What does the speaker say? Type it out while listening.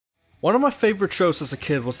One of my favorite shows as a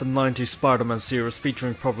kid was the 90s Spider-Man series,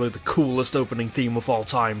 featuring probably the coolest opening theme of all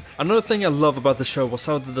time. Another thing I love about the show was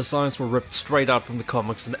how the designs were ripped straight out from the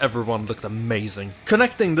comics and everyone looked amazing.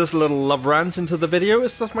 Connecting this little love rant into the video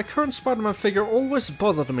is that my current Spider-Man figure always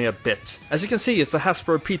bothered me a bit. As you can see, it's a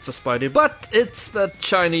Hasbro Pizza Spidey, but it's the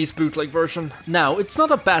Chinese bootleg version. Now, it's not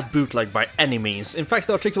a bad bootleg by any means. In fact,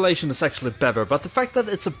 the articulation is actually better, but the fact that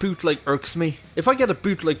it's a bootleg irks me. If I get a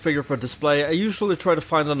bootleg figure for display, I usually try to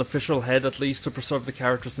find an official head at least to preserve the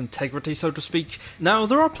character's integrity, so to speak. Now,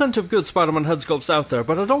 there are plenty of good Spider-Man head sculpts out there,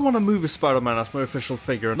 but I don't want a movie Spider-Man as my official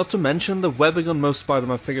figure. Not to mention, the webbing on most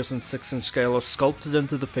Spider-Man figures in 6-inch scale is sculpted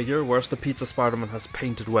into the figure, whereas the Pizza Spider-Man has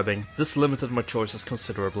painted webbing. This limited my choices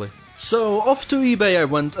considerably. So, off to eBay I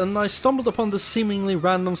went, and I stumbled upon this seemingly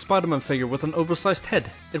random Spider-Man figure with an oversized head.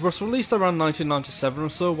 It was released around 1997 or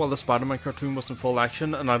so, while the Spider-Man cartoon was in full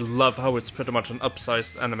action, and I love how it's pretty much an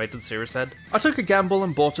upsized animated series head. I took a gamble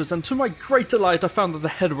and bought it, and to my great delight I found that the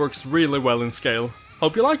head works really well in scale.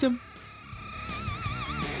 Hope you like him!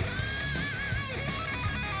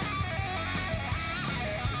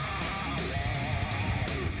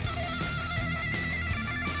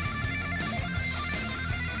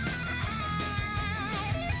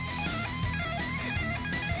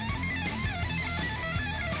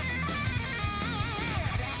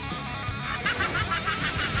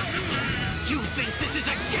 You think this is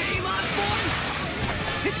a game, Osborn?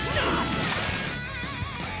 It's not!